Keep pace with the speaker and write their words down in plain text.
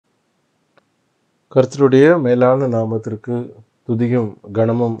கர்த்தருடைய மேலான நாமத்திற்கு துதியும்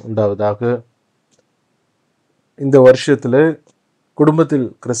கனமும் உண்டாவதாக. இந்த வருஷத்தில் குடும்பத்தில்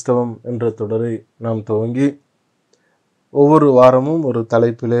கிறிஸ்தவம் என்ற தொடரை நாம் துவங்கி ஒவ்வொரு வாரமும் ஒரு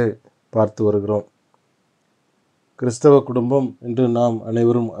தலைப்பிலே பார்த்து வருகிறோம். கிறிஸ்தவ குடும்பம் என்று நாம்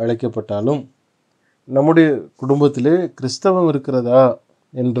அனைவரும் அழைக்கப்பட்டாலும் நம்முடைய குடும்பத்திலே கிறிஸ்தவம் இருக்கிறதா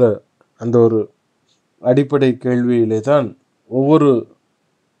என்ற அந்த ஒரு அடிப்படை கேள்வியிலே தான் ஒவ்வொரு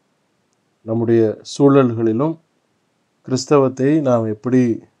நம்முடைய சூழல்களிலும் கிறிஸ்தவத்தை நாம் எப்படி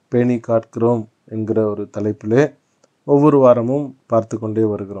பேணி காக்கிறோம் என்கிற ஒரு தலைப்பிலே ஒவ்வொரு வாரமும் பார்த்து கொண்டே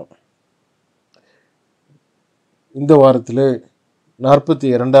வருகிறோம். இந்த வாரத்திலே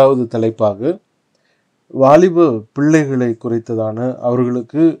 42வது தலைப்பாக வாலிப பிள்ளைகளை குறித்ததான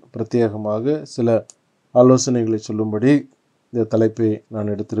அவர்களுக்கு பிரத்யேகமாக சில ஆலோசனைகளை சொல்லும்படி இந்த தலைப்பை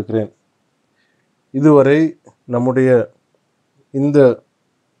நான் எடுத்திருக்கிறேன். இதுவரை நம்முடைய இந்த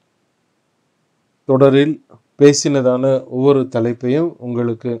தொடரில் ஒவ்வொரு தலைப்பையும்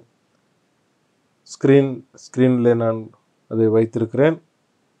உங்களுக்கு ஸ்க்ரீனில் நான் அதை வைத்திருக்கிறேன்.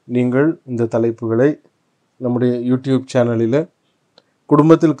 நீங்கள் இந்த தலைப்புகளை நம்முடைய யூடியூப் சேனலில்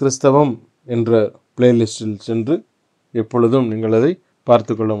குடும்பத்தில் கிறிஸ்தவம் என்ற பிளேலிஸ்டில் சென்று எப்பொழுதும் நீங்கள் அதை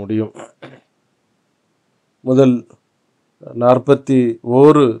பார்த்து கொள்ள முடியும். முதல்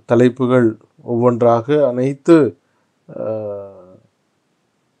 41 தலைப்புகள் ஒவ்வொன்றாக அனைத்து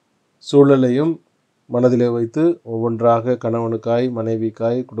சூழலையும் மனதிலே வைத்து ஒவ்வொன்றாக கணவனுக்காய்,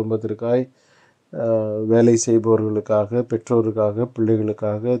 மனைவிக்காய், குடும்பத்திற்காய், வேலை செய்பவர்களுக்காக, பெற்றோருக்காக,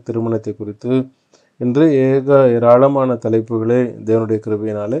 பிள்ளைகளுக்காக, திருமணத்தை குறித்து என்று ஏராளமான தலைப்புகளை தேவனுடைய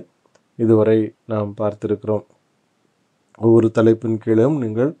கிருபையினாலே இதுவரை நாம் பார்த்திருக்கிறோம். ஒவ்வொரு தலைப்பின் கீழும்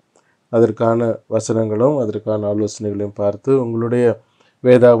நீங்கள் அதற்கான வசனங்களும் அதற்கான ஆலோசனைகளையும் பார்த்து உங்களுடைய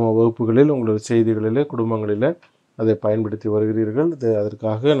வேதாகம வகுப்புகளில், உங்களுடைய செய்திகளிலே, குடும்பங்களில் அதை பயன்படுத்தி வருகிறீர்கள்.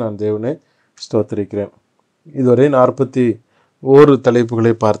 அதற்காக நான் தேவனை ஸ்தோத்திரிக்கிறேன். இதுவரை 41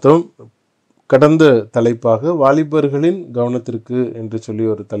 தலைப்புகளை பார்த்தோம். கடந்த தலைப்பாக வாலிபர்களின் கவனத்திற்கு என்று சொல்லி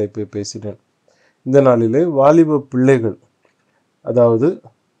ஒரு தலைப்பை பேசினேன். இந்த நாளிலே வாலிப பிள்ளைகள், அதாவது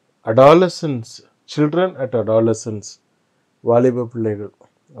அடாலசன்ஸ், சில்ட்ரன் அட் அடாலசன்ஸ், வாலிப பிள்ளைகள்,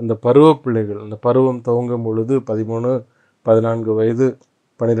 அந்த பருவ பிள்ளைகள், அந்த பருவம் துவங்கும் பொழுது 13, 14 வயது,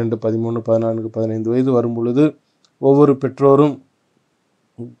 12, 13, 14, 15 வயது வரும் பொழுது ஒவ்வொரு பெற்றோரும்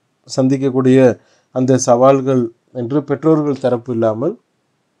சந்திக்கக்கூடிய அந்த சவால்கள் என்று பெற்றோர்கள் தரப்பு இல்லாமல்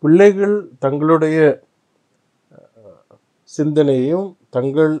பிள்ளைகள் தங்களுடைய சிந்தனையும்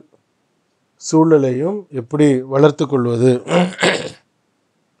தங்கள் சூழலையும் எப்படி வளர்த்து கொள்வது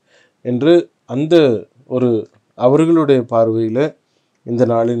என்று அந்த ஒரு அவர்களுடைய பார்வையில் இந்த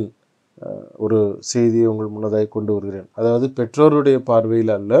நாளின் ஒரு செய்தியை உங்கள் முன்னதாய் கொண்டு வருகிறேன். அதாவது பெற்றோருடைய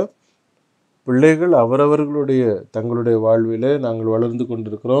பார்வையில் அல்ல, பிள்ளைகள் அவரவர்களுடைய தங்களுடைய வாழ்வில் நாங்கள் வளர்ந்து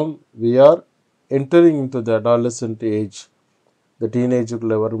கொண்டிருக்கிறோம். we are entering into the adolescent age. இந்த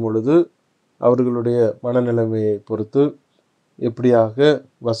டீனேஜுக்குள்ளே வரும் பொழுது அவர்களுடைய மனநிலைமையை பொறுத்து எப்படியாக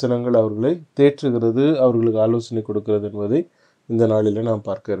வசனங்கள் அவர்களை தேற்றுகிறது, அவர்களுக்கு ஆலோசனை கொடுக்கிறது என்பதை இந்த நாளில் நாம்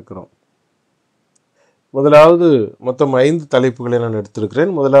பார்க்க இருக்கிறோம். முதலாவது மொத்தம் 5 தலைப்புகளை நான்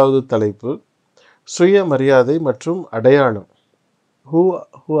எடுத்திருக்கிறேன். முதலாவது தலைப்பு சுயமரியாதை மற்றும் அடையாளம். ஹூ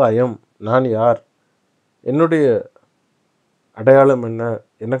ஐ எம், நான் யார், என்னுடைய அடையாளம் என்ன,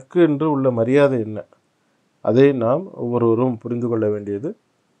 எனக்கு என்று உள்ள மரியாதை என்ன, அதை நாம் ஒவ்வொருவரும் புரிந்து கொள்ள வேண்டியது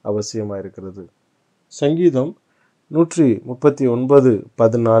அவசியமாக இருக்கிறது. சங்கீதம்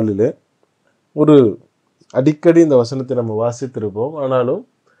 139:14 ஒரு அடிக்கடி இந்த வசனத்தை நம்ம வாசித்திருப்போம். ஆனாலும்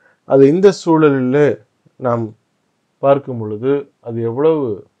அது இந்த சூழலில் நாம் பார்க்கும் பொழுது அது எவ்வளவு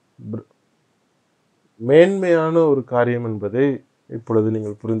மேன்மையான ஒரு காரியம் என்பதை இப்பொழுது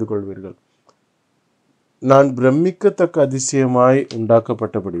நீங்கள் புரிந்து கொள்வீர்கள். நான் பிரமிக்கத்தக்க அதிசயமாய்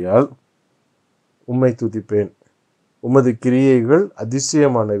உண்டாக்கப்பட்டபடியால் உம்மை துதிப்பேன், உமது கிரியைகள்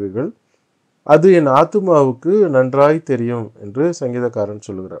அதிசயமானவைகள், அது என் ஆத்துமாவுக்கு நன்றாய் தெரியும் என்று சங்கீதக்காரன்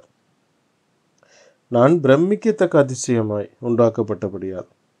சொல்கிறார். நான் பிரமிக்கத்தக்க அதிசயமாய் உண்டாக்கப்பட்டபடியால்,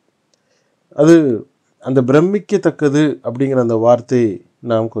 அது அந்த பிரமிக்கத்தக்கது அப்படிங்கிற அந்த வார்த்தையை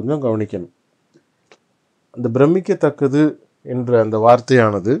நாம் கொஞ்சம் கவனிக்கணும். அந்த பிரமிக்கத்தக்கது என்ற அந்த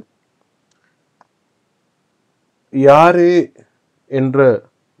வார்த்தையானது யாரே என்ற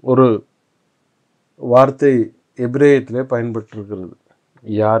ஒரு வார்த்தை எபிரேயத்திலே பயன்பட்டிருக்கிறது.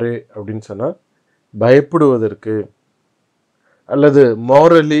 யாரே அப்படின்னு சொன்னால் பயப்படுவதற்கு அல்லது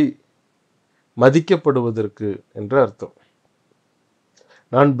மாரலி மதிக்கப்படுவதற்கு என்று அர்த்தம்.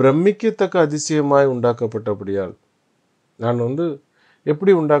 நான் பிரமிக்கத்தக்க அதிசயமாய் உண்டாக்கப்பட்டபடியால், நான்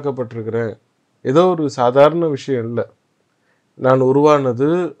எப்படி உண்டாக்கப்பட்டிருக்கிறேன், ஏதோ ஒரு சாதாரண விஷயம் இல்லை. நான் உருவானது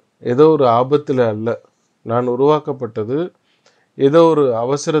ஏதோ ஒரு ஆபத்தில் அல்ல, நான் உருவாக்கப்பட்டது ஏதோ ஒரு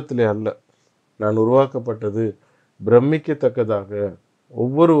அவசரத்திலே அல்ல. நான் உருவாக்கப்பட்டது பிரமிக்கத்தக்கதாக.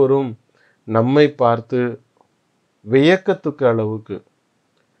 ஒவ்வொருவரும் நம்மை பார்த்து வியக்கத்தக்க அளவுக்கு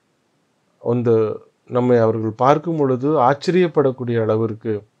நம்மை அவர்கள் பார்க்கும் பொழுது ஆச்சரியப்படக்கூடிய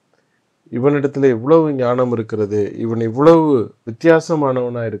அளவிற்கு இவனிடத்துல இவ்வளவு ஞானம் இருக்கிறது, இவன் இவ்வளவு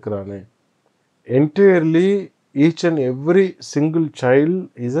வித்தியாசமானவனா இருக்கிறானே. Entirely each and every single child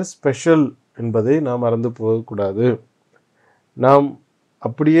is a special என்பதை நாம் மறந்து போகக்கூடாது. நாம்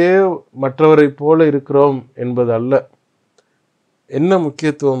அப்படியே மற்றவரை போல இருக்கிறோம் என்பது அல்ல. என்ன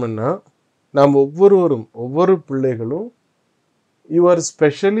முக்கியத்துவம்னா, நாம் ஒவ்வொரு பிள்ளைகளும் யூ ஆர்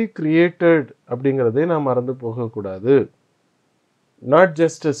ஸ்பெஷலி கிரியேட்டட் அப்படிங்கிறதை நாம் மறந்து போகக்கூடாது. Not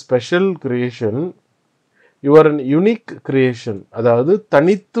just a special creation, you are an unique creation. அதாவது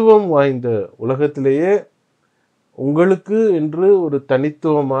தனித்துவம் வாய்ந்த, உலகத்திலேயே உங்களுக்கு என்று ஒரு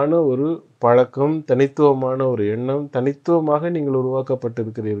தனித்துவமான ஒரு பழக்கம், தனித்துவமான ஒரு எண்ணம், தனித்துவமாக நீங்கள்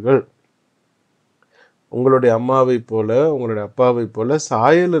உருவாக்கப்பட்டிருக்கிறீர்கள். உங்களுடைய அம்மாவை போல, உங்களுடைய அப்பாவை போல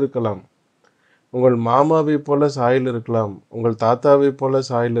சாயல் இருக்கலாம், உங்கள் மாமாவை போல சாயல் இருக்கலாம், உங்கள் தாத்தாவை போல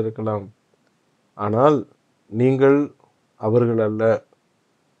சாயல் இருக்கலாம். ஆனால் நீங்கள் அவர்கள் அல்ல.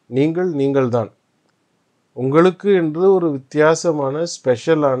 நீங்கள் தான். உங்களுக்கு என்று ஒரு வித்தியாசமான,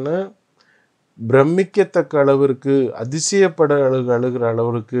 ஸ்பெஷலான, பிரமிக்கத்தக்க அளவிற்கு, அதிசயப்பட அழுகிற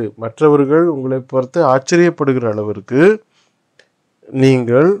அளவிற்கு, மற்றவர்கள் உங்களை பொறுத்து ஆச்சரியப்படுகிற அளவிற்கு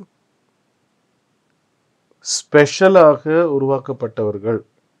நீங்கள் ஸ்பெஷலாக உருவாக்கப்பட்டவர்கள்.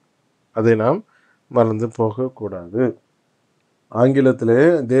 அதை நாம் மறந்து போகக்கூடாது. ஆங்கிலத்திலே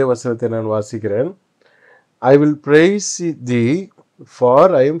இதே வசனத்தை நான் வாசிக்கிறேன். I will praise thee, for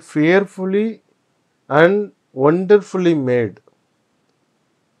I am fearfully and wonderfully made.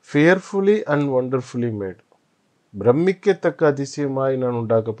 Fearfully and wonderfully made. பிரமிக்கத்தக்க அதிசயமாய் நான்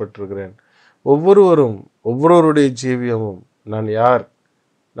உண்டாக்கப்பட்டிருக்கிறேன். ஒவ்வொருவருடைய ஜீவியமும், நான் யார்,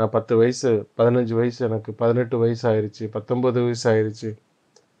 நான் 10 வயசு, 15 வயசு, எனக்கு 18 வயசு ஆயிடுச்சு, 19 வயசு ஆயிடுச்சு,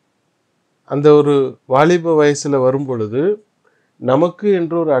 அந்த ஒரு வாலிப வயசுல வரும் பொழுது நமக்கு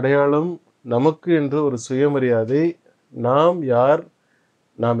என்று ஒரு அடையாளம், நமக்கு என்று ஒரு சுயமரியாதை, நாம் யார்,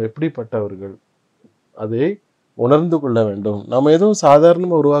 நாம் எப்படிப்பட்டவர்கள், அதை உணர்ந்து கொள்ள வேண்டும். நாம் எதுவும்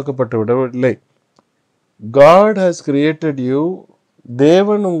சாதாரணமாக உருவாக்கப்பட்டு விடவில்லை. God has created you.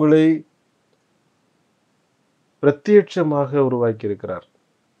 தேவன் உங்களை பிரத்யட்சமாக உருவாக்கி இருக்கிறார்.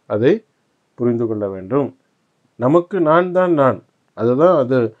 அதை புரிந்து கொள்ள வேண்டும். நமக்கு நான் அதுதான்.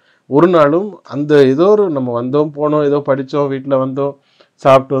 அது ஒரு நாளும் அந்த ஏதோ ஒரு நம்ம வந்தோம் போனோம், ஏதோ படித்தோம், வீட்டில் வந்தோம்,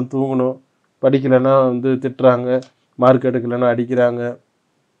 சாப்பிட்டோம், தூங்கணும், படிக்கலைன்னா திட்டுறாங்க, மார்க் எடுக்கலைன்னா அடிக்கிறாங்க,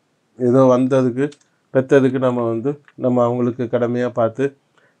 ஏதோ வந்ததுக்கு பெற்றதுக்கு நம்ம அவங்களுக்கு கடமையாக பார்த்து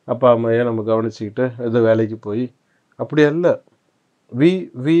அப்பா அம்மையை நம்ம கவனிச்சுக்கிட்டு ஏதோ வேலைக்கு போய் அப்படி அல்ல.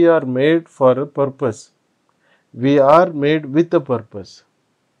 we are made for a purpose. we are made with a purpose.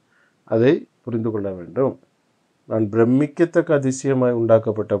 அதை புரிந்து கொள்ள வேண்டும். நான் பிரமிக்கத்தக்க அதிசயமாய்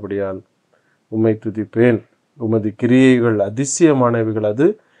உண்டாக்கப்பட்டபடியால் உம்மை துதிப்பேன். உமது கிரியைகள் அதிசயமானவைகள், அது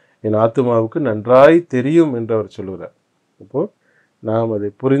என் ஆத்துமாவுக்கு நன்றாய் தெரியும் என்று அவர் சொல்லுகிறார். அப்போ நாம் அதை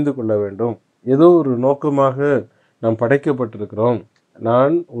புரிந்து கொள்ள வேண்டும். ஏதோ ஒரு நோக்கமாக நாம் படைக்கப்பட்டிருக்கிறோம்.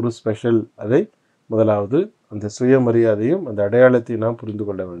 நான் ஒரு ஸ்பெஷல். அதை முதலாவது அந்த சுயமரியாதையும் அந்த அடையாளத்தையும் நாம் புரிந்து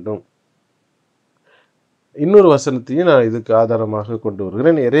கொள்ள வேண்டும். இன்னொரு வசனத்தையும் நான் இதுக்கு ஆதாரமாக கொண்டு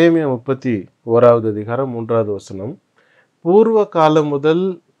வருகிறேன். எரேமியா 31வது அதிகாரம் 3வது வசனம். பூர்வ காலம் முதல்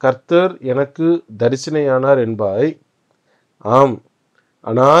கர்த்தர் எனக்கு தரிசனையானார் என்பாய். ஆம்,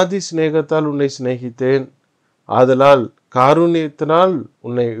 அநாதி சிநேகத்தால் உன்னை சிநேகித்தேன், ஆதலால் காருண்யத்தினால்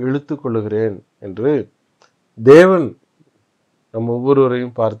உன்னை இழுத்து கொள்ளுகிறேன் என்று தேவன் நம்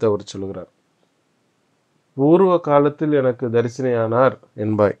ஒவ்வொருவரையும் பார்த்து அவர் சொல்லுகிறார். பூர்வ காலத்தில் எனக்கு தரிசனையானார்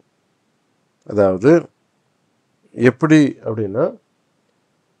என்பாய். அதாவது எப்படி அப்படின்னா,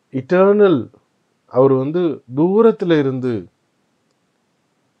 இட்டர்னல், அவர் தூரத்தில் இருந்து,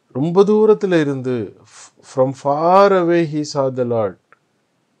 ரொம்ப தூரத்தில் இருந்து, from far away he saw the Lord.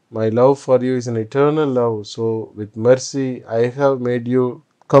 My love for you is an eternal love, so with mercy I have made you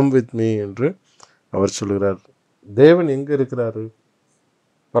come with me என்று அவர் சொல்கிறார். தேவன் எங்கே இருக்கிறாரு?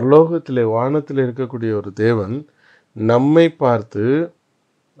 பரலோகத்திலே, வானத்தில் இருக்கக்கூடிய ஒரு தேவன் நம்மை பார்த்து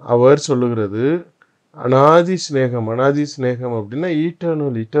அவர் சொல்லுகிறது அநாதி சிநேகம். அநாதி சிநேகம் அப்படின்னா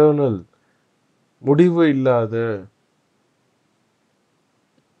இட்டர்னல், முடிவு இல்லாத,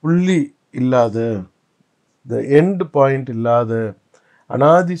 புள்ளி இல்லாத, த எண்ட் பாயிண்ட் இல்லாத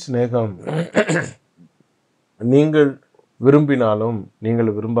அநாதி சிநேகம். நீங்கள் விரும்பினாலும்,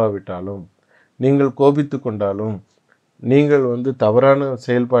 நீங்கள் விரும்பாவிட்டாலும், நீங்கள் கோபித்து கொண்டாலும், நீங்கள் தவறான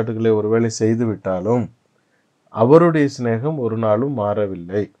செயல்பாடுகளை ஒருவேளை செய்து விட்டாலும் அவருடைய சிநேகம் ஒரு நாளும்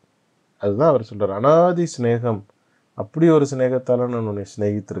மாறவில்லை. அதுதான் அவர் சொல்றார், அநாதி சிநேகம். அப்படி ஒரு சிநேகத்தால் நான் உன்னை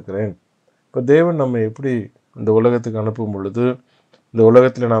சிநேகித்திருக்கிறேன். இப்போ தேவன் நம்ம எப்படி இந்த உலகத்துக்கு அனுப்பும் பொழுது, இந்த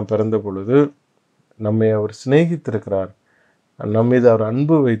உலகத்தில் நாம் பிறந்த பொழுது நம்மை அவர் சிநேகித்திருக்கிறார். நம்ம மீது அவர்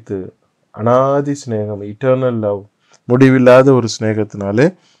அன்பு வைத்து, அனாதி சிநேகம், இட்டர்னல் லவ், முடிவில்லாத ஒரு சிநேகத்தினாலே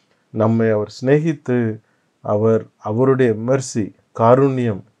நம்மை அவர் சிநேகித்து, அவருடைய மெர்சி,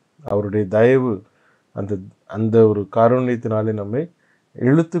 காருண்யம், அவருடைய தயவு, அந்த அந்த ஒரு காருண்யத்தினாலே நம்மை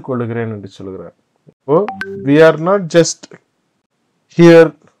இழுத்து கொள்ளுகிறேன் என்று சொல்கிறார். இப்போ we are not just here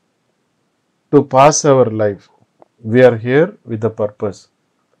to pass our life, we are here with a purpose.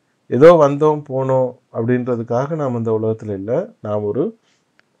 ஏதோ வந்தோம் போனோம் அப்படின்றதுக்காக நாம் இந்த உலகத்தில் இல்லை, நாம் ஒரு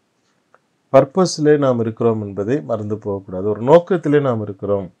பர்பஸ்லே நாம் இருக்கிறோம் என்பதை மறந்து போகக்கூடாது. ஒரு நோக்கத்திலே நாம்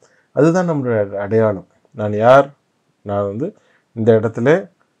இருக்கிறோம், அதுதான் நம்மளுடைய அடையாளம். நான் யார்? நான் இந்த இடத்துல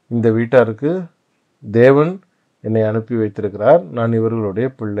இந்த வீட்டாருக்கு தேவன் என்னை அனுப்பி வைத்திருக்கிறார், நான் இவர்களுடைய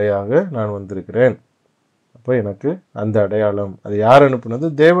பிள்ளையாக நான் வந்திருக்கிறேன். அப்போ எனக்கு அந்த அடையாளம். அது யார் அனுப்புனது?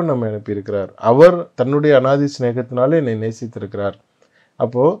 தேவன் நம்மை அனுப்பியிருக்கிறார். அவர் தன்னுடைய அனாதி சிநேகத்தினாலே என்னை நேசித்திருக்கிறார்.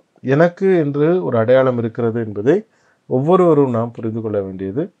 அப்போ எனக்கு என்று ஒரு அடையாளம் இருக்கிறது என்பதை ஒவ்வொருவரும் நாம் புரிந்து கொள்ள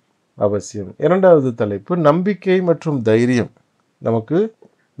வேண்டியது அவசியம். இரண்டாவது தலைப்பு நம்பிக்கை மற்றும் தைரியம். நமக்கு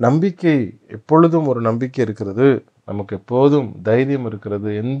நம்பிக்கை, எப்பொழுதும் ஒரு நம்பிக்கை இருக்கிறது, நமக்கு எப்போதும் தைரியம் இருக்கிறது.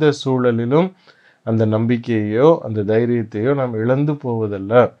 எந்த சூழலிலும் அந்த நம்பிக்கையோ அந்த தைரியத்தையோ நாம் இழந்து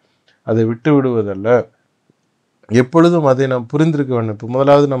போவதல்ல, அதை விட்டு விடுவதல்ல, எப்பொழுதும் அதை நாம் புரிந்திருக்க வேண்டும். இப்போ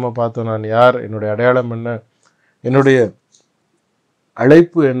முதலாவது நம்ம பார்த்தோம், நான் யார், என்னுடைய அடையாளம் என்ன, என்னுடைய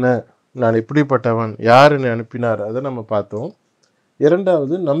அழைப்பு என்ன, நான் எப்படிப்பட்டவன், யார் என்னை அனுப்பினார், அதை நம்ம பார்த்தோம்.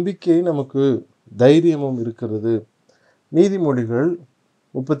 இரண்டாவது நம்பிக்கை, நமக்கு தைரியமும் இருக்கிறது. நீதிமொழிகள்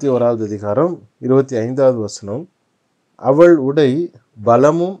 31வது அதிகாரம் 25வது வசனம், அவள் உடை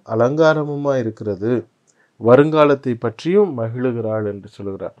பலமும் அலங்காரமுமா இருக்கிறது, வருங்காலத்தை பற்றியும் மகிழுகிறாள் என்று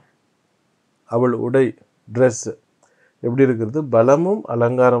சொல்கிறார். அவள் உடை, ட்ரெஸ் எப்படி இருக்கிறது? பலமும்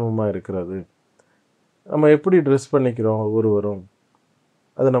அலங்காரமுமா இருக்கிறது. நம்ம எப்படி ட்ரெஸ் பண்ணிக்கிறோம் ஒவ்வொருவரும்,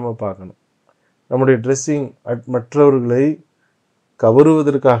 அதை நம்ம பார்க்கணும். நம்முடைய ட்ரெஸ்ஸிங் மற்றவர்களை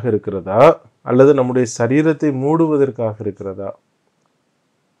கவருவதற்காக இருக்கிறதா, அல்லது நம்முடைய சரீரத்தை மூடுவதற்காக இருக்கிறதா?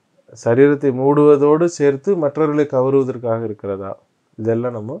 சரீரத்தை மூடுவதோடு சேர்த்து மற்றவர்களை கவருவதற்காக இருக்கிறதா?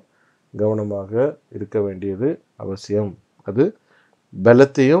 இதெல்லாம் நம்ம கவனமாக இருக்க வேண்டியது அவசியம். அது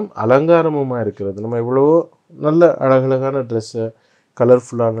பலத்தையும் அலங்காரமுமா இருக்கிறது. நம்ம எவ்வளவோ நல்ல அழகழகான ட்ரெஸ்ஸை,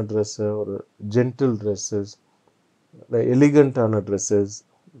 கலர்ஃபுல்லான ட்ரெஸ்ஸை, ஒரு ஜென்டில் ட்ரெஸ்ஸஸ், எலிகண்டான ட்ரெஸ்ஸஸ்,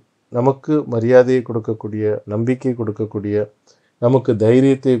 நமக்கு மரியாதையை கொடுக்கக்கூடிய, நம்பிக்கை கொடுக்கக்கூடிய, நமக்கு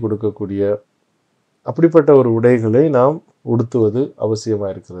தைரியத்தை கொடுக்கக்கூடிய அப்படிப்பட்ட ஒரு உடைகளை நாம் உடுத்துவது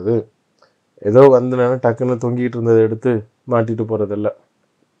அவசியமாக இருக்கிறது. ஏதோ டக்குன்னு தொங்கிட்டு இருந்ததை எடுத்து மாட்டிட்டு போகிறதில்ல.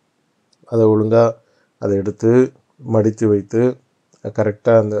 அதை ஒழுங்காக அதை எடுத்து மடித்து வைத்து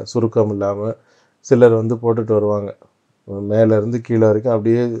கரெக்டாக அந்த சுருக்கம் இல்லாமல் சிலர் போட்டுட்டு வருவாங்க. மேலேருந்து கீழே வரைக்கும்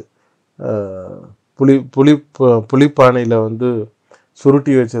அப்படியே புளிப்பானையில்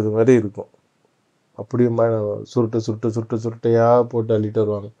சுருட்டி வச்சது மாதிரி இருக்கும். அப்படியே சுருட்டையாக போட்டு அள்ளிட்டு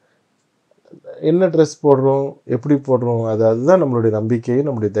வருவாங்க. என்ன ட்ரெஸ் போடுறோம், எப்படி போடுறோம், அதுதான் நம்மளுடைய நம்பிக்கையும்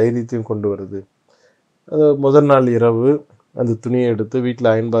நம்முடைய தைரியத்தையும் கொண்டு வருது. அது முதல் நாள் இரவு அந்த துணியை எடுத்து, வீட்டில்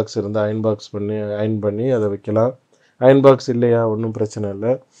அயன் பாக்ஸ் இருந்தால் அயன் பண்ணி அதை வைக்கலாம். அயன் பாக்ஸ் இல்லையா, ஒன்றும் பிரச்சனை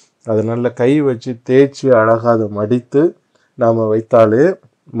இல்லை. அதை நல்லா கை வச்சு தேய்ச்சி அழகாக அதை மடித்து நாம் வைத்தாலே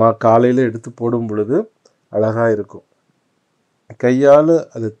காலையில் எடுத்து போடும் பொழுது அழகாக இருக்கும். கையால்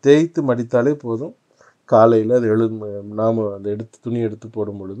அதை தேய்த்து மடித்தாலே போதும், காலையில் அது நாம் அதை துணி எடுத்து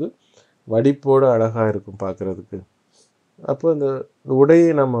போடும் பொழுது வடிப்போடு அழகாக இருக்கும் பார்க்குறதுக்கு. அப்போ இந்த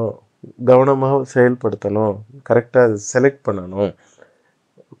உடையை நம்ம கவனமாக செயல்படுத்தணும், கரெக்டாக அதை செலக்ட் பண்ணணும்,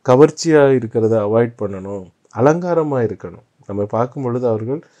 கவர்ச்சியாக இருக்கிறத அவாய்ட் பண்ணணும், அலங்காரமாக இருக்கணும். நம்ம பார்க்கும் பொழுது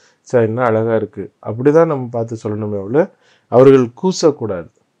அவர்கள் சார் என்ன அழகாக இருக்குது அப்படி தான் நம்ம பார்த்து சொல்லணுமே அவ்வளோ, அவர்கள் கூசக்கூடாது.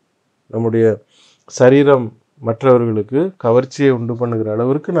 நம்முடைய சரீரம் மற்றவர்களுக்கு கவர்ச்சியை உண்டு பண்ணுகிற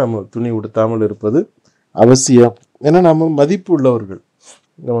அளவிற்கு நாம் துணி உடுத்தாமல் இருப்பது அவசியம். ஏன்னா நம்ம மதிப்பு உள்ளவர்கள்.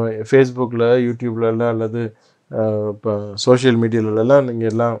 நம்ம ஃபேஸ்புக்கில், யூடியூப்லலாம் அல்லது இப்போ சோஷியல் மீடியாலலாம் நீங்கள்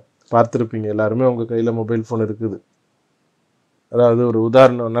எல்லாம் பார்த்துருப்பீங்க. எல்லாருமே உங்கள் கையில் மொபைல் ஃபோன் இருக்குது. அதாவது ஒரு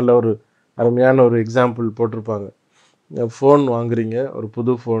உதாரணம், நல்ல ஒரு அருமையான ஒரு எக்ஸாம்பிள் போட்டிருப்பாங்க. ஃபோன் வாங்குறீங்க, ஒரு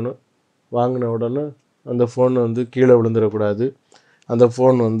புது ஃபோனு வாங்கின உடனே அந்த ஃபோன் கீழே விழுந்துடக்கூடாது, அந்த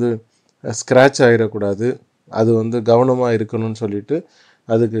ஃபோன் ஸ்க்ராட்ச் ஆகிடக்கூடாது, அது கவனமாக இருக்கணும்னு சொல்லிட்டு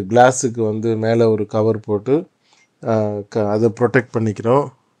அதுக்கு கிளாஸுக்கு மேலே ஒரு கவர் போட்டு அதை ப்ரொடெக்ட் பண்ணிக்கிறோம்.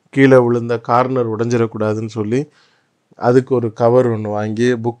 கீழே விழுந்த கார்னர் உடைஞ்சிடக்கூடாதுன்னு சொல்லி அதுக்கு ஒரு கவர் ஒன்று வாங்கி,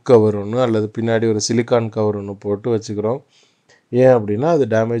 புக் கவர் ஒன்று அல்லது பின்னாடி ஒரு சிலிக்கான் கவர் ஒன்று போட்டு வச்சுக்கிறோம். ஏன் அப்படின்னா அது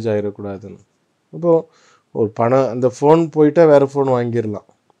டேமேஜ் ஆகிடக்கூடாதுன்னு. இப்போது ஒரு அந்த ஃபோன் போயிட்டால் வேறு ஃபோன் வாங்கிடலாம்,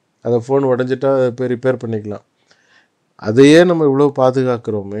 அந்த ஃபோன் உடஞ்சிட்டா போய் ரிப்பேர் பண்ணிக்கலாம். அதையே நம்ம இவ்வளோ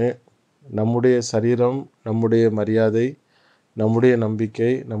பாதுகாக்கிறோமே, நம்முடைய சரீரம், நம்முடைய மரியாதை, நம்முடைய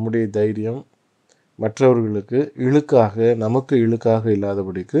நம்பிக்கை, நம்முடைய தைரியம் மற்றவர்களுக்கு இழுக்காக, நமக்கு இழுக்காக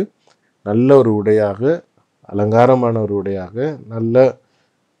இல்லாதபடிக்கு நல்ல ஒரு உடையாக, அலங்காரமான ஒரு உடையாக, நல்ல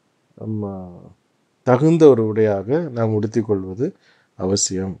தகுந்த ஒரு உடையாக நாம் உடுத்திக்கொள்வது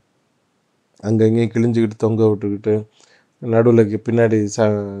அவசியம். அங்கங்கே கிழிஞ்சிக்கிட்டு தொங்க விட்டுக்கிட்டு நடுவில் பின்னாடி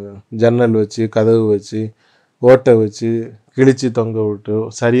ஜன்னல் வச்சு, கதவு வச்சு, ஓட்டை வச்சு கிழிச்சு தொங்க விட்டு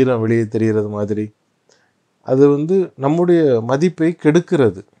சரீரம் வெளியே தெரிகிறது மாதிரி, அது நம்முடைய மதிப்பை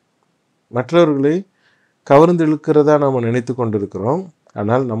கெடுக்கிறது. மற்றவர்களை கவர்ந்து இழுக்கிறதா நாம் நினைத்து கொண்டிருக்கிறோம்.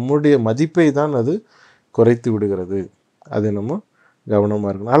 ஆனால் நம்முடைய மதிப்பை தான் அது குறைத்து விடுகிறது. அதை நம்ம கவனமாக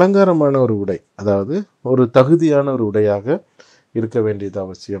இருக்கணும். அலங்காரமான ஒரு உடை, அதாவது ஒரு தகுதியான ஒரு உடையாக இருக்க வேண்டியது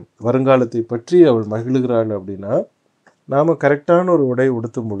அவசியம். வருங்காலத்தை பற்றி அவள் மகிழுகிறாள் அப்படின்னா, நாம் கரெக்டான ஒரு உடை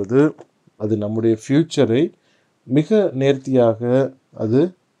உடுத்தும் பொழுது அது நம்முடைய ஃப்யூச்சரை மிக நேர்த்தியாக அது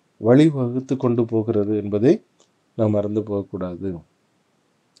வழிவகுத்து கொண்டு போகிறது என்பதை நாம் மறந்து போகக்கூடாது.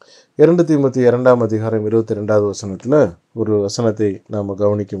 2 தீமோத்தேயு 2ஆம் அதிகாரம் 22வது வசனத்தில் ஒரு வசனத்தை நாம்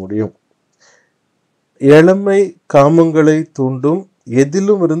கவனிக்க முடியும். இளமை காமங்களை தூண்டும்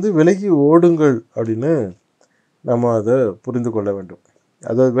எதிலும் இருந்து விலகி ஓடுங்கள் அப்படின்னு நம்ம அதை புரிந்து கொள்ள வேண்டும்.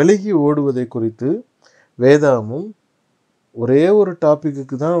 அதாவது விலகி ஓடுவதை குறித்து வேதாமும் ஒரே ஒரு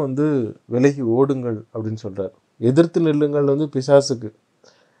டாப்பிக்கு தான் விலகி ஓடுங்கள் அப்படின்னு சொல்கிறார். எதிர்த்து நில்லுங்கள் பிசாசுக்கு.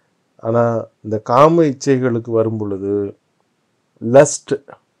 ஆனால் இந்த காம இச்சைகளுக்கு வரும் பொழுது, லஸ்ட்,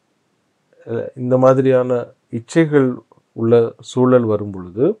 இந்த மாதிரியான இச்சைகள் உள்ள சூழல் வரும்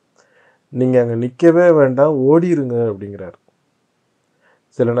பொழுது நீங்கள் அங்கே நிற்கவே வேண்டாம், ஓடிருங்க அப்படிங்கிறார்.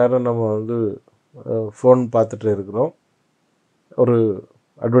 சில நேரம் நம்ம ஃபோன் பார்த்துட்டு இருக்கிறோம், ஒரு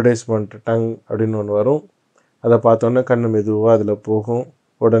அட்வர்டைஸ்மெண்ட் டங் அப்படின்னு ஒன்று வரும். அதை பார்த்தோன்னே கண்ணு மெதுவாக அதில் போகும்.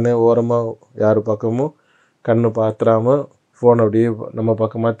 உடனே ஓரமாக யார் பக்கமும் கண்ணு பார்த்துறாம ஃபோன் அப்படியே நம்ம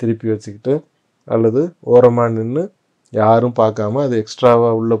பக்கமாக திருப்பி வச்சுக்கிட்டு, அல்லது ஓரமாக நின்று யாரும் பார்க்காம அது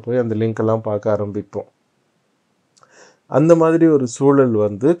எக்ஸ்ட்ராவாக உள்ளே போய் அந்த லிங்க்கெல்லாம் பார்க்க ஆரம்பிப்போம். அந்த மாதிரி ஒரு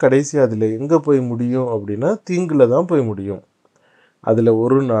சூழல் கடைசி அதில் எங்கே போய் முடியும் அப்படின்னா தீங்கில் தான் போய் முடியும். அதில்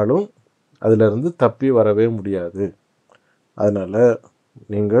ஒரு நாளும் அதிலிருந்து தப்பி வரவே முடியாது. அதனால்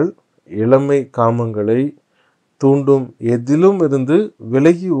நீங்கள் இளமை காமங்களை தூண்டும் எதிலும் இருந்து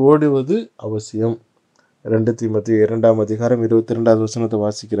விலகி ஓடுவது அவசியம். 2 தீமோத்தேயு 2ஆம் அதிகாரம் 22வது வசனத்தை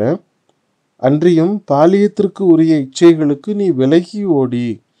வாசிக்கிறேன். அன்றியும் பாலியத்திற்கு உரிய இச்சைகளுக்கு நீ விலகி ஓடி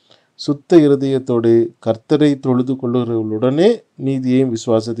சுத்த இருதயத்தோடு கர்த்தரை தொழுது கொள்ளுகிறவர்களுடனே நீதியையும்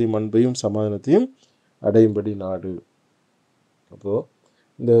விசுவாசத்தையும் அன்பையும் சமாதானத்தையும் அடையும்படி நாடு.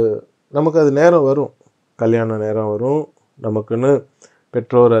 அப்போது நமக்கு அது நேரம் வரும், கல்யாண நேரம் வரும், நமக்குன்னு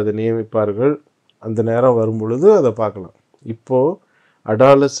பெற்றோர் அதை நியமிப்பார்கள். அந்த நேரம் வரும் பொழுது அதை பார்க்கலாம். இப்போது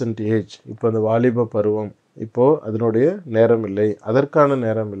அடாலசன்ட் ஏஜ், இப்போ அந்த வாலிப பருவம், இப்போது அதனுடைய நேரம் இல்லை, அதற்கான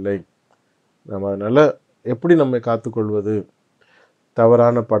நேரம் இல்லை. நம்ம அதனால் எப்படி நம்மை காத்துக்கொள்வது?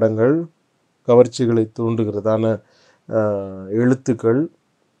 தவறான படங்கள், கவர்ச்சிகளை தூண்டுகிறதான எழுத்துக்கள்,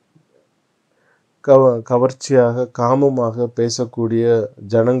 கவர்ச்சியாக காமமாக பேசக்கூடிய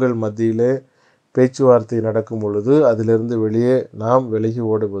ஜனங்கள் மத்தியிலே பேச்சுவார்த்தை நடக்கும் பொழுது அதிலிருந்து வெளியே நாம் விலகி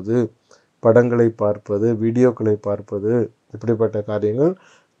ஓடுவது, படங்களை பார்ப்பது, வீடியோக்களை பார்ப்பது, இப்படிப்பட்ட காரியங்கள்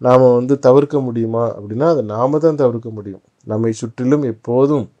நாம் தவிர்க்க முடியுமா அப்படின்னா அதை நாம் தான் தவிர்க்க முடியும். நம்மை சுற்றிலும்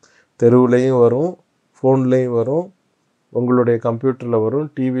எப்போதும் தெருவுலையும் வரும், ஃபோன்லேயும் வரும், உங்களுடைய கம்ப்யூட்டரில் வரும்,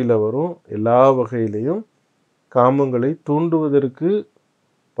 டிவியில் வரும், எல்லா வகையிலையும் காமங்களை தூண்டுவதற்கு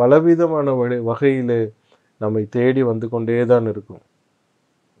பலவிதமான வகையில் நம்மை தேடி வந்து கொண்டே தான் இருக்கும்.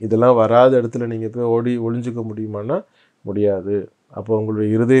 இதெல்லாம் வராத இடத்துல நீங்கள் போய் ஓடி ஒளிஞ்சிக்க முடியுமான்னா முடியாது. அப்போ உங்களுடைய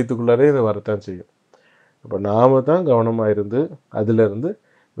இருதயத்துக்குள்ளாரே இதை வரத்தான் செய்யும். அப்போ நாம் தான் கவனமாக இருந்து அதிலிருந்து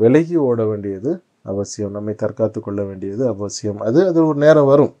விலகி ஓட வேண்டியது அவசியம். நம்மை தற்காத்து கொள்ள வேண்டியது அவசியம். அது ஒரு நேரம்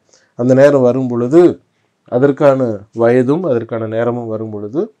வரும். அந்த நேரம் வரும் பொழுது, அதற்கான வயதும் அதற்கான நேரமும் வரும்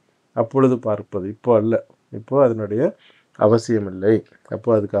பொழுது அப்பொழுது பார்ப்பது, இப்போ அல்ல. இப்போ அதனுடைய அவசியம் இல்லை. அப்போ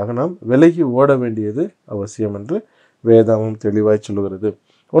அதுக்காக நாம் விலகி ஓட வேண்டியது அவசியம் என்று வேதாமும் தெளிவாய் சொல்லுகிறது.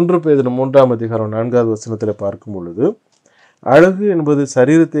 1 பேதுரு 3ஆம் அதிகாரம் 4வது வசனத்தில் பார்க்கும் பொழுது, அழகு என்பது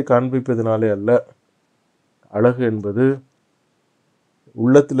சரீரத்தை காண்பிப்பதனாலே அல்ல, அழகு என்பது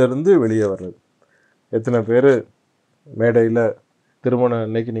உள்ளத்திலிருந்து வெளியே வர்றது. எத்தனை பேர் மேடையில் திருமணம்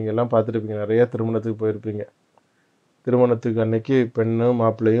அன்னைக்கு நீங்கள் எல்லாம் பார்த்துருப்பீங்க, நிறையா திருமணத்துக்கு போயிருப்பீங்க. திருமணத்துக்கு அன்னைக்கு பெண்ணும்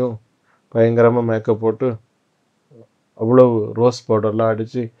மாப்பிள்ளையும் பயங்கரமாக மேக்கப் போட்டு அவ்வளவு ரோஸ் பவுடர்லாம்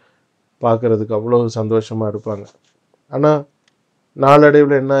அடித்து பார்க்குறதுக்கு அவ்வளோ சந்தோஷமாக இருப்பாங்க. ஆனால்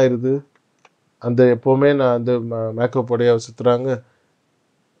நாளடைவில் என்ன ஆயிடுது? அந்த எப்போவுமே நான் அந்த மேக்கப் உடைய சுற்றுறாங்க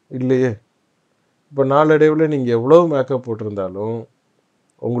இல்லையே. இப்போ நாளடைவில் நீங்கள் எவ்வளோ மேக்கப் போட்டிருந்தாலும்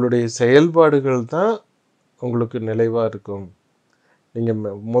உங்களுடைய செயல்பாடுகள் தான் உங்களுக்கு நிலைவாக இருக்கும். நீங்கள்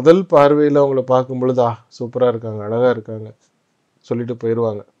முதல் பார்வையில் அவங்கள பார்க்கும் பொழுது சூப்பராக இருக்காங்க, அழகாக இருக்காங்க சொல்லிட்டு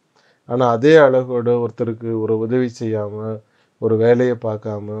போயிடுவாங்க. ஆனால் அதே அழகோட ஒருத்தருக்கு ஒரு உதவி செய்யாமல், ஒரு வேலையை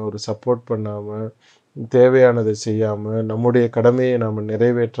பார்க்காம, ஒரு சப்போர்ட் பண்ணாமல், தேவையானதை செய்யாமல், நம்முடைய கடமையை நாம்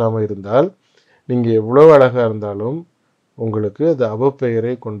நிறைவேற்றாமல் இருந்தால், நீங்கள் எவ்வளோ அழகாக இருந்தாலும் உங்களுக்கு அது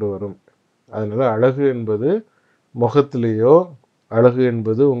அவப்பெயரை கொண்டு வரும். அதனால் அழகு என்பது முகத்திலேயோ, அழகு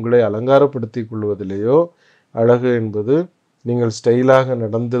என்பது உங்களை அலங்காரப்படுத்தி கொள்வதிலேயோ, அழகு என்பது நீங்கள் ஸ்டைலாக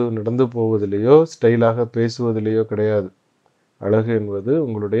நடந்து போவதிலேயோ, ஸ்டைலாக பேசுவதிலேயோ கிடையாது. அழகு என்பது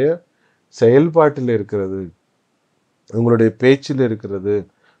உங்களுடைய செயல்பாட்டில் இருக்கிறது, உங்களுடைய பேச்சில் இருக்கிறது,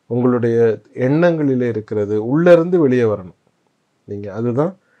 உங்களுடைய எண்ணங்களிலே இருக்கிறது. உள்ளிருந்து வெளியே வரணும். நீங்கள்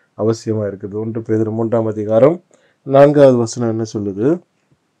அதுதான் அவசியமாக இருக்குது. 1 பேதுரு 3ஆம் அதிகாரம் 4வது வசனம் என்ன சொல்லுது?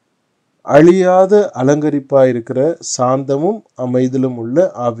 அழியாத இருக்கிற சாந்தமும் அமைதலும் உள்ள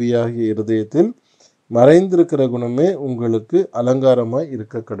ஆவியாகிய இருதயத்தில் மறைந்திருக்கிற குணமே உங்களுக்கு அலங்காரமாய்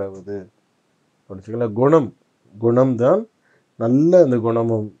இருக்க கடவுது. குணம்தான் நல்ல அந்த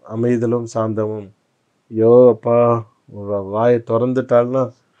குணமும் அமைதலும் சாந்தமும். ஐயோ அப்பா, வாயை திறந்துட்டாள்னா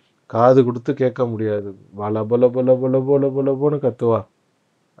காது கொடுத்து கேட்க முடியாது, வள பல பல பல போல போல போன்னு கத்துவா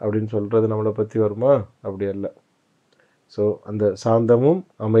அப்படின்னு சொல்கிறது நம்மளை பற்றி வருமா? அப்படி அல்ல. ஸோ அந்த சாந்தமும்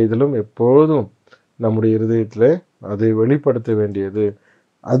அமைதலும் எப்பொழுதும் நம்முடைய இருதயத்தில் அதை வெளிப்படுத்த வேண்டியது.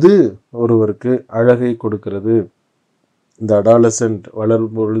 அது ஒருவருக்கு அழகை கொடுக்கிறது. இந்த அடாலசன்ட்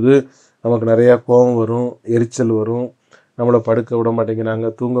வளரும் பொழுது நமக்கு நிறையா கோபம் வரும், எரிச்சல் வரும், நம்மளை படுக்க விட மாட்டேங்கிறாங்க,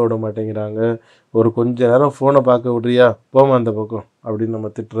 தூங்க விட மாட்டேங்கிறாங்க, ஒரு கொஞ்ச நேரம் ஃபோனை பார்க்க விட்றியா, போமா அந்த பக்கம் அப்படின்னு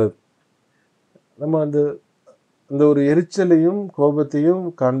நம்ம திட்டுறது. நம்ம அந்த அந்த ஒரு எரிச்சலையும் கோபத்தையும்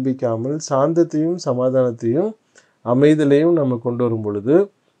காண்பிக்காமல் சாந்தத்தையும் சமாதானத்தையும் அமைதலையும் நம்ம கொண்டு வரும் பொழுது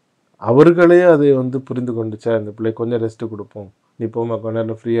அவர்களே அதை புரிந்து கொண்டுச்சா, இந்த பிள்ளை கொஞ்சம் ரெஸ்ட்டு கொடுப்போம், நீ போமா கொஞ்ச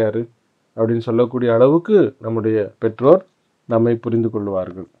நேரம் ஃப்ரீயாக இரு அப்படின்னு சொல்லக்கூடிய அளவுக்கு நம்முடைய பெற்றோர் நம்மை புரிந்து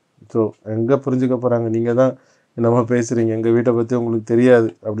கொள்வார்கள். ஸோ எங்கே புரிஞ்சுக்க போகிறாங்க? நீங்கள் தான் நம்ம பேசுகிறீங்க, எங்கள் வீட்டை பற்றி உங்களுக்கு தெரியாது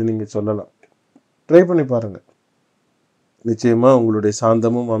அப்படின்னு நீங்கள் சொல்லலாம். ட்ரை பண்ணி பாருங்கள். நிச்சயமாக உங்களுடைய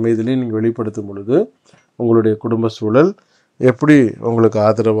சாந்தமும் அமைதலையும் நீங்கள் வெளிப்படுத்தும் பொழுது உங்களுடைய குடும்ப சூழல் எப்படி உங்களுக்கு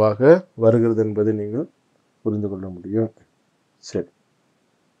ஆதரவாக வருகிறது என்பதை நீங்கள் புரிந்து கொள்ள முடியும். சரி,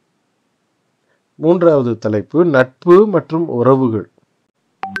 3வது தலைப்பு நட்பு மற்றும் உறவுகள்.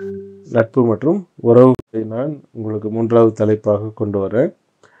 நட்பு மற்றும் உறவுகளை நான் உங்களுக்கு 3வது தலைப்பாக கொண்டு வரேன்.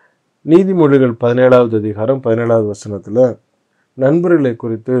 நீதிமொழிகள் 17வது அதிகாரம் 17வது வசனத்தில் நண்பர்களை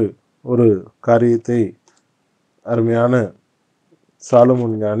குறித்து ஒரு காரியத்தை அருமையான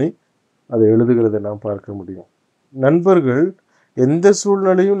சாலமோன் ஞானி அதை எழுதுகிறதை நாம் பார்க்க முடியும். நண்பர்கள் எந்த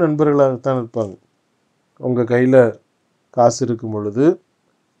சூழ்நிலையும் நண்பர்களாகத்தான் இருப்பாங்க. உங்கள் கையில் காசு இருக்கும் பொழுது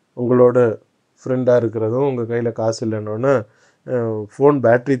உங்களோட ஃப்ரெண்டாக இருக்கிறதும், உங்கள் கையில் காசு இல்லைன்னொன்னே ஃபோன்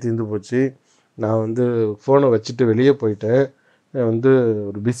பேட்ரி தீர்ந்து போச்சு, நான் ஃபோனை வச்சுட்டு வெளியே போயிட்டேன்,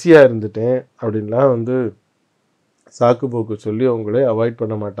 ஒரு பிஸியாக இருந்துட்டேன் அப்படின்லாம் சாக்கு போக்கு சொல்லி உங்களை அவாய்ட்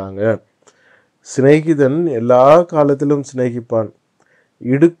பண்ண மாட்டாங்க. சிநேகிதன் எல்லா காலத்திலும் சிநேகிப்பான்,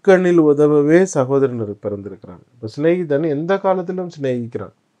 இடுக்கண்ணில் உதவவே சகோதரன் பிறந்திருக்கிறான். இப்போ சிநேகிதன் எந்த காலத்திலும்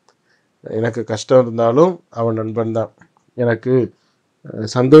சிநேகிக்கிறான். எனக்கு கஷ்டம் இருந்தாலும் அவன் நண்பன் தான், எனக்கு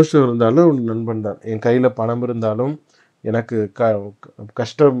சந்தோஷம் இருந்தாலும் அவன் நண்பன் தான், என் கையில் பணம் இருந்தாலும் எனக்கு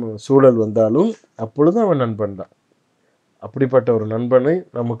கஷ்டம் சூழல் வந்தாலும் அப்பொழுதும் அவன் நண்பன் தான். அப்படிப்பட்ட ஒரு நண்பனை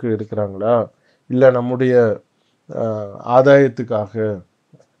நமக்கு இருக்கிறாங்களா? இல்லை நம்முடைய ஆதாயத்துக்காக,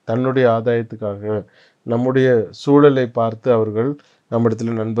 தன்னுடைய ஆதாயத்துக்காக, நம்முடைய சூழலை பார்த்து அவர்கள்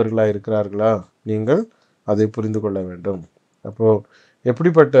நம்மிடத்தில் நண்பர்களாக இருக்கிறார்களா? நீங்கள் அதை புரிந்து கொள்ள வேண்டும். அப்போது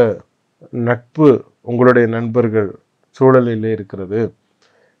எப்படிப்பட்ட நட்பு உங்களுடைய நண்பர்கள் சூழலிலே இருக்கிறது?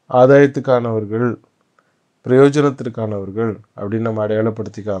 ஆதாயத்துக்கானவர்கள், பிரயோஜனத்திற்கானவர்கள் அப்படின்னு நம்ம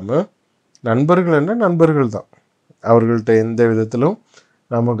அடையாளப்படுத்திக்காமல், நண்பர்கள் என்ன நண்பர்கள் தான், அவர்கள்ட்ட எந்த விதத்திலும்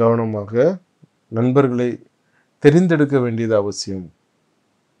நாம் கவனமாக நண்பர்களை தெரிந்தெடுக்க வேண்டியது அவசியம்.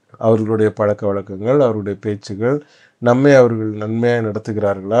 அவர்களுடைய பழக்க வழக்கங்கள், அவர்களுடைய பேச்சுகள், நம்மை அவர்கள் நன்மையாக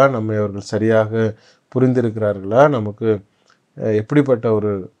நடத்துகிறார்களா, நம்மை அவர்கள் சரியாக புரிந்திருக்கிறார்களா, நமக்கு எப்படிப்பட்ட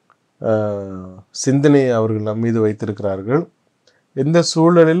ஒரு சிந்தனையை அவர்கள் நம் மீது வைத்திருக்கிறார்கள், எந்த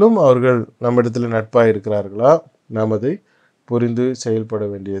சூழலிலும் அவர்கள் நம்மிடத்தில் நட்பாக இருக்கிறார்களா, நாம் அதை புரிந்து செயல்பட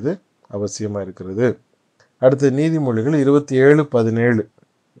வேண்டியது அவசியமாக இருக்கிறது. அடுத்து நீதிமொழிகள் 27:17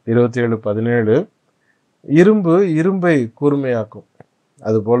 இரும்பு இரும்பை கூர்மையாக்கும்,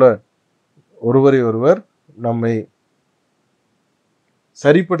 அதுபோல ஒருவரை ஒருவர் நம்மை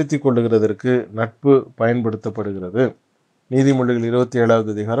சரிப்படுத்தி கொள்ளுகிறதற்கு நட்பு பயன்படுத்தப்படுகிறது. நீதிமொழிகள் 27வது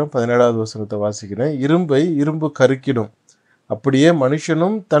அதிகாரம் 17வது வசனத்தை வாசிக்கிறேன். இரும்பை இரும்பு கருக்கிடும், அப்படியே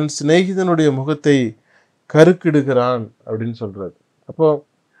மனுஷனும் தன் சிநேகிதனுடைய முகத்தை கருக்கிடுகிறான் அப்படின்னு சொல்றாரு. அப்போ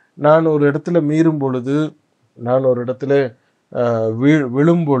நான் ஒரு இடத்துல மீறும் பொழுது, நான் ஒரு இடத்துல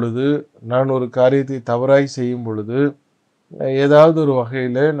விழும் பொழுது, நான் ஒரு காரியத்தை தவறாய் செய்யும் பொழுது, ஏதாவது ஒரு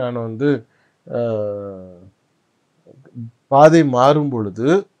வகையில் நான் வந்து பாதை மாறும் பொழுது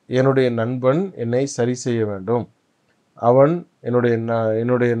என்னுடைய நண்பன் என்னை சரி செய்ய வேண்டும். அவன்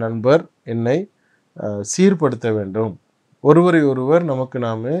என்னுடைய நண்பர் என்னை சீர்படுத்த வேண்டும். ஒருவரை ஒருவர் நமக்கு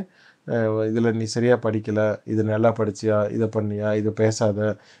நாமே இதில் நீ சரியாக படிக்கலை, இது நல்லா படிச்சியா, இதை பண்ணியா, இதை பேசாத,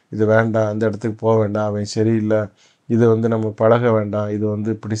 இது வேண்டாம், அந்த இடத்துக்கு போக வேண்டாம், அவன் சரியில்லை, இது வந்து நம்ம பழக வேண்டாம், இது வந்து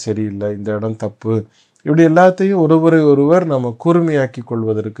இப்படி சரியில்லை, இந்த இடம் தப்பு, இப்படி எல்லாத்தையும் ஒருவரை ஒருவர் நம்ம கூர்மையாக்கி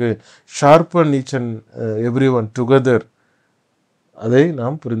கொள்வதற்கு sharpen each and every one together, அதை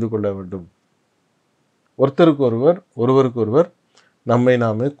நாம் புரிந்து கொள்ள வேண்டும். ஒருவருக்கு ஒருவர் நம்மை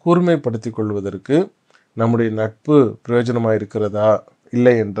நாமே கூர்மைப்படுத்தி கொள்வதற்கு நம்முடைய நட்பு பிரயோஜனமாக இருக்கிறதா,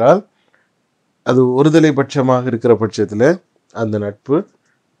 இல்லை என்றால் அது ஒருதலை பட்சமாக இருக்கிற பட்சத்தில் அந்த நட்பு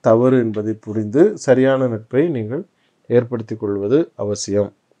தவறு என்பதை புரிந்து சரியான நட்பை நீங்கள் ஏற்படுத்தி கொள்வது அவசியம்.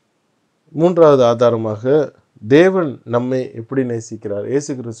 மூன்றாவது ஆதாரமாக தேவன் நம்மை எப்படி நேசிக்கிறார்.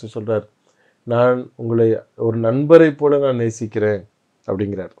 இயேசு கிறிஸ்து சொல்றார், நான் உங்களை ஒரு நண்பரை போல நான் நேசிக்கிறேன்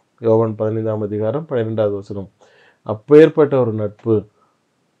அப்படிங்கிறார். யோவான் 15ஆம் அதிகாரம் 12வது வசனம். அப்பேற்பட்ட ஒரு நட்பு.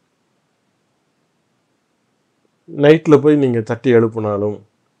 நைட்டில் போய் நீங்கள் தட்டி எழுப்பினாலும்,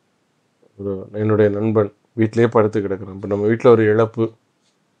 என்னுடைய நண்பன் வீட்டிலே படுத்து கிடக்குறான், இப்போ நம்ம வீட்டில் ஒரு இழப்பு,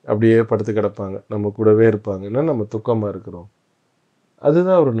 அப்படியே படுத்து கிடப்பாங்க, நம்ம கூடவே இருப்பாங்கன்னா நம்ம துக்கமாக இருக்கிறோம்,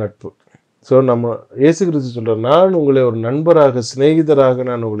 அதுதான் ஒரு நட்பு. ஸோ நம்ம இயேசு கிறிஸ்து சொல்கிறார், நான் உங்களை ஒரு நண்பராக சிநேகிதராக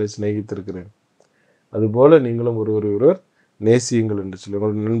நான் உங்களை சிநேகித்திருக்கிறேன், அதுபோல் நீங்களும் ஒருவர் நேசியுங்கள் என்று சொல்லி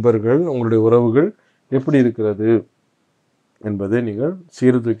உங்களுடைய நண்பர்கள், உங்களுடைய உறவுகள் எப்படி இருக்கிறது என்பதை நீங்கள்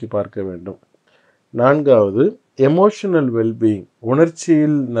சீர்தூக்கி பார்க்க வேண்டும். நான்காவது, எமோஷனல் வெல்பீயிங், உணர்ச்சி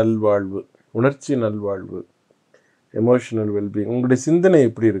நல்வாழ்வு. எமோஷனல் வெல்பீயிங், உங்களுடைய சிந்தனை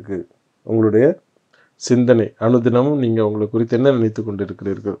எப்படி இருக்கு? உங்களுடைய சிந்தனை அனுதினமும் நீங்கள் உங்களை குறித்து என்ன நினைத்து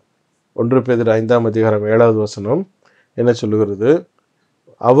கொண்டிருக்கிறீர்கள்? 1 பேதுரு 5ஆம் அதிகாரம் 7வது வசனம் என்ன சொல்லுகிறது?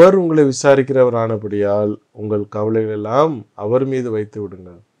 அவர் உங்களை விசாரிக்கிறவர் ஆனபடியால் உங்கள் கவலைகள் எல்லாம் அவர் மீது வைத்து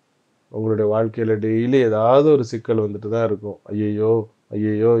விடுங்கள். உங்களுடைய வாழ்க்கையில் டெய்லி ஏதாவது ஒரு சிக்கல் வந்துட்டு தான் இருக்கும்.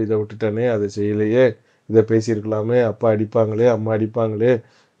 ஐயையோ இதை விட்டுட்டானே, அதை செய்யலையே, இதை பேசியிருக்கலாமே, அப்பா அடிப்பாங்களே, அம்மா அடிப்பாங்களே,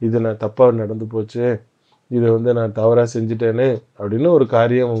 இது நான் தப்பாக நடந்து போச்சு, இதை வந்து நான் தவறாக செஞ்சுட்டேனே அப்படின்னு ஒரு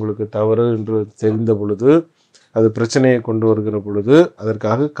காரியம் உங்களுக்கு தவறு என்று தெரிந்த பொழுது, அது பிரச்சனையை கொண்டு வருகிற பொழுது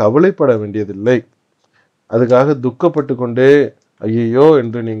அதற்காக கவலைப்பட வேண்டியதில்லை. அதுக்காக துக்கப்பட்டு கொண்டே ஐயையோ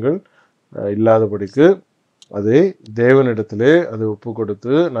என்று நீங்கள் இல்லாதபடிக்கு அதை தேவனிடத்திலே அதை ஒப்பு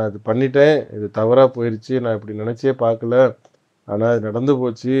கொடுத்து, நான் இது பண்ணிட்டேன், இது தவறாக போயிடுச்சு, நான் இப்படி நினச்சே பார்க்கல, ஆனால் அது நடந்து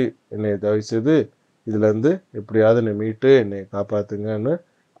போச்சு, என்னை தயவு செய்து இதுலேருந்து எப்படியாவது என்னை மீட்டு என்னை காப்பாற்றுங்கன்னு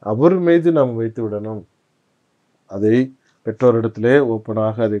அவர் மீது நாம் வைத்து விடணும். அதை பெற்றோரிடத்திலே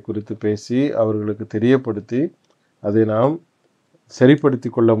ஓப்பனாக அதை குறித்து பேசி அவர்களுக்கு தெரியப்படுத்தி அதை நாம் சரிப்படுத்தி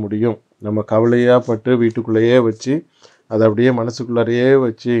கொள்ள முடியும். நம்ம கவலையாக பட்டு வீட்டுக்குள்ளேயே வச்சு அதை அப்படியே மனசுக்குள்ளாரையே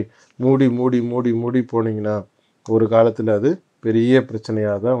வச்சு மூடி மூடி மூடி மூடி போனீங்கன்னா ஒரு காலத்தில் அது பெரிய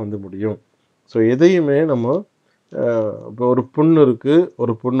பிரச்சனையாக தான் வந்து முடியும். ஸோ எதையுமே நம்ம இப்போ ஒரு புண்ணு இருக்குது,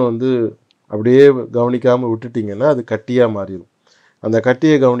 ஒரு புண்ணு வந்து அப்படியே கவனிக்காமல் விட்டுட்டிங்கன்னா அது கட்டியாக மாறிடும். அந்த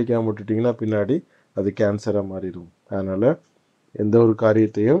கட்டியை கவனிக்காமல் விட்டுட்டிங்கன்னா பின்னாடி அது கேன்சராக மாறிடும். அதனால் எந்த ஒரு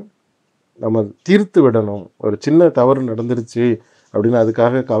காரியத்தையும் நம்ம தீர்த்து விடணும். ஒரு சின்ன தவறு நடந்துருச்சு அப்படின்னு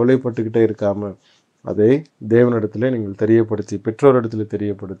அதுக்காக கவலைப்பட்டுக்கிட்டே இருக்காமல் அதை தேவனிடத்தில் நீங்கள் தெரியப்படுத்தி, பெற்றோரிடத்தில்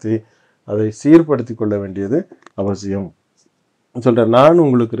தெரியப்படுத்தி அதை சீர்படுத்தி கொள்ள வேண்டியது அவசியம். சொல்கிறார், நான்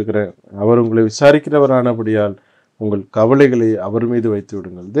உங்களுக்கு இருக்கிறேன், அவர் உங்களை விசாரிக்கிறவரானபடியால் உங்கள் கவலைகளை அவர் மீது வைத்து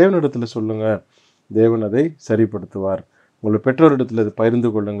விடுங்கள். தேவனிடத்தில் சொல்லுங்கள், தேவன் அதை சரிப்படுத்துவார். உங்கள் பெற்றோரிடத்தில் அதை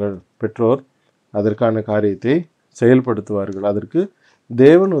பகிர்ந்து கொள்ளுங்கள், பெற்றோர் அதற்கான காரியத்தை செயல்படுத்துவார்கள். அதற்கு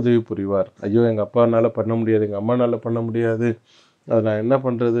தேவன் உதவி புரிவார். ஐயோ எங்கள் அப்பானால் பண்ண முடியாது, எங்கள் அம்மானால் பண்ண முடியாது, அதை நான் என்ன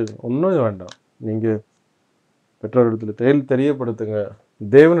பண்ணுறது? ஒன்றும் வேண்டாம், நீங்கள் பெற்றோரிடத்தில் தெரியப்படுத்துங்க,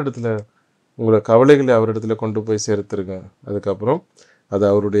 தேவனிடத்தில் உங்களை கவலைகளை அவரிடத்துல கொண்டு போய் சேர்த்துருங்க. அதுக்கப்புறம் அது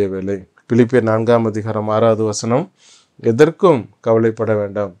அவருடைய வேலை. பிலிப்பியர் 4ஆம் அதிகாரம் 6வது வசனம், எதற்கும் கவலைப்பட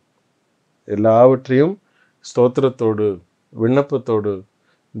வேண்டாம், எல்லாவற்றையும் ஸ்தோத்திரத்தோடு விண்ணப்பத்தோடு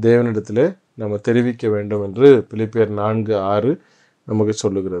தேவனிடத்தில் நம்ம தெரிவிக்க வேண்டும் என்று பிலிப்பியர் 4:6 நமக்கு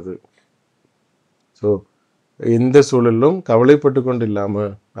சொல்லுகிறது. ஸோ எந்த சூழலும் கவலைப்பட்டு கொண்டு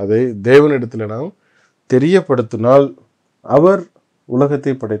இல்லாமல் அதை தேவனிடத்தில் நாம் தெரியப்படுத்தினால், அவர்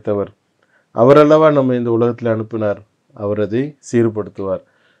உலகத்தை படைத்தவர், அவரல்லவா நம்ம இந்த உலகத்தில் அனுப்பினார், அவர் அதை சீர்படுத்துவார்.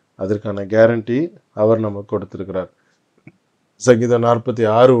 அதற்கான கேரண்டி அவர் நமக்கு கொடுத்திருக்கிறார். சங்கீதம்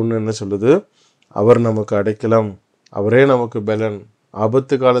 46:1 என்ன சொல்லுது? அவர் நமக்கு அடைக்கலம், அவரே நமக்கு பலன்,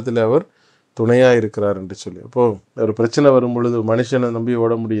 ஆபத்து காலத்தில் அவர் துணையாக இருக்கிறார் என்று சொல்லி. அப்போது ஒரு பிரச்சனை வரும் பொழுது மனுஷனை நம்பி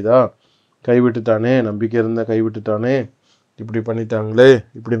ஓட முடியுதா? கைவிட்டுட்டானே, நம்பிக்கை இருந்தால் கைவிட்டுட்டானே, இப்படி பண்ணிட்டாங்களே,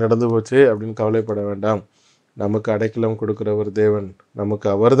 இப்படி நடந்து போச்சு அப்படின்னு கவலைப்பட வேண்டாம். நமக்கு அடைக்கலம் கொடுக்கிறவர் தேவன், நமக்கு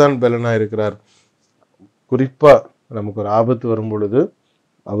அவர்தான் பலனாக இருக்கிறார். குறிப்பாக நமக்கு ஒரு ஆபத்து வரும் பொழுது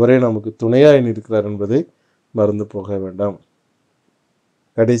அவரே நமக்கு துணையாய் இருக்கிறார் என்பதை மறந்து போக வேண்டாம்.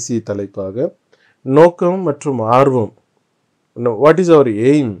 கடைசி தலைப்பாக நோக்கம் மற்றும் ஆர்வம். What is our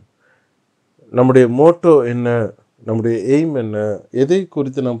aim? நம்முடைய மோட்டோ என்ன? நம்முடைய எய்ம் என்ன? எதை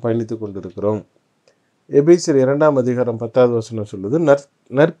குறித்து நாம் பயணித்து கொண்டிருக்கிறோம்? எபேசியர் 2ஆம் அதிகாரம் 10வது வசனம் சொல்லுது,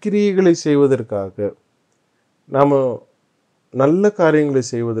 நற்கிரியைகளை செய்வதற்காக, நாம் நல்ல காரியங்களை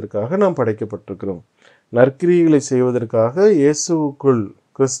செய்வதற்காக நாம் படைக்கப்பட்டிருக்கிறோம். நற்கிரியைகளை செய்வதற்காக இயேசுவுக்குள்,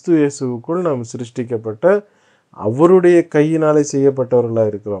 கிறிஸ்து இயேசுவுக்குள் நாம் சிருஷ்டிக்கப்பட்ட அவருடைய கையினாலே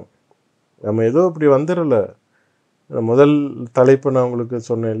செய்யப்பட்டவர்களாக இருக்கிறோம். நம்ம ஏதோ இப்படி வந்துடல. முதல் தலைப்பை நான் உங்களுக்கு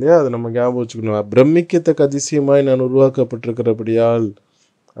சொன்னேன் இல்லையா, அதை நம்ம ஞாபகம் வச்சுக்கணும். பிரமிக்கத்தக்க அதிசயமாய் நான் உருவாக்கப்பட்டிருக்கிறபடியால்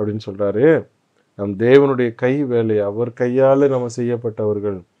அப்படின்னு சொல்கிறாரு. நம் தேவனுடைய கை வேலை, அவர் கையால் நம்ம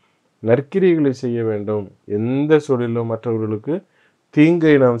செய்யப்பட்டவர்கள். நற்கிரிகளை செய்ய வேண்டும். எந்த சூழலிலும் மற்றவர்களுக்கு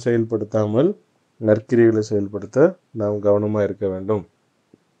தீங்கை நாம் செயல்படுத்தாமல் நற்கிரிகளை செயல்படுத்த நாம் கவனமாக இருக்க வேண்டும்.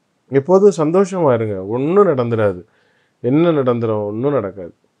 எப்போதும் சந்தோஷமாக இருங்க. ஒன்றும் நடந்துடாது. என்ன நடந்துடும்? ஒன்றும்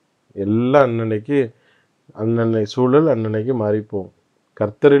நடக்காது. எல்லாம் அன்னன்னை சூழல் அன்னன்னைக்கு மாறிப்போம்.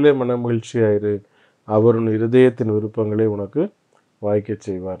 கர்த்தரிலே மன மகிழ்ச்சியாயிரு, அவர் உன் இருதயத்தின் விருப்பங்களை உனக்கு வாய்க்க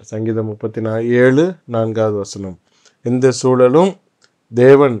செய்வார். சங்கீதம் 37:4வது வசனம். எந்த சூழலும்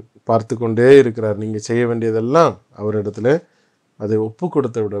தேவன் பார்த்து கொண்டே இருக்கிறார். நீங்கள் செய்ய வேண்டியதெல்லாம் அவரிடத்துல அதை ஒப்பு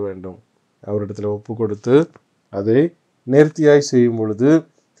கொடுத்து விட வேண்டும். அவரிடத்துல ஒப்பு கொடுத்து அதை நேர்த்தியாய் செய்யும் பொழுது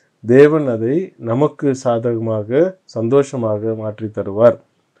தேவன் அதை நமக்கு சாதகமாக சந்தோஷமாக மாற்றி தருவார்.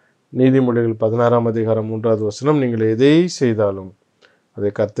 நீதிமொழிகள் 16ஆம் அதிகாரம் 3வது வசனம், நீங்கள் எதை செய்தாலும் அதை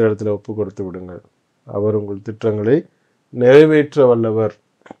கர்த்தரிடத்தில் ஒப்பு கொடுத்து விடுங்கள், அவர் உங்கள் திட்டங்களை நிறைவேற்ற வல்லவர்.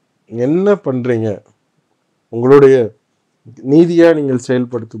 என்ன பண்ணுறீங்க? உங்களுடைய நீதியாக நீங்கள்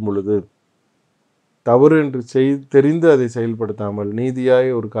செயல்படுத்தும் பொழுது, தவறு என்று தெரிந்து அதை செயல்படுத்தாமல் நீதியாய்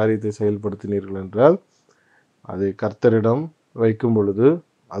ஒரு காரியத்தை செயல்படுத்தினீர்கள் என்றால், அதை கர்த்தரிடம் வைக்கும் பொழுது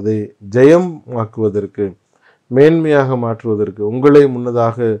அதை ஜெயமாக்குவதற்கு, மேன்மையாக மாற்றுவதற்கு, உங்களை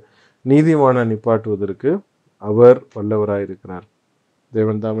முன்னதாக நீதிமான நிப்பாட்டுவதற்கு அவர் வல்லவராயிருக்கிறார்.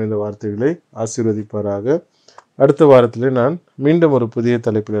 தேவன் தாமே இந்த வார்த்தைகளை ஆசீர்வதிப்பாராக. அடுத்த வாரத்திலே நான் மீண்டும் ஒரு புதிய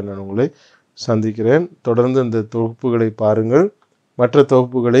தலைப்பில் நான் உங்களை சந்திக்கிறேன். தொடர்ந்து இந்த தொகுப்புகளை பாருங்கள். மற்ற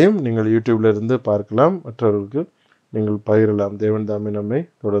தொகுப்புகளையும் நீங்கள் யூடியூப்ல இருந்து பார்க்கலாம். மற்றவர்களுக்கு நீங்கள் பகிரலாம். தேவன் தாமே நம்மை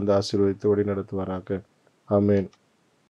தொடர்ந்து ஆசீர்வதித்து வழி நடத்துவாராக. ஆமேன்.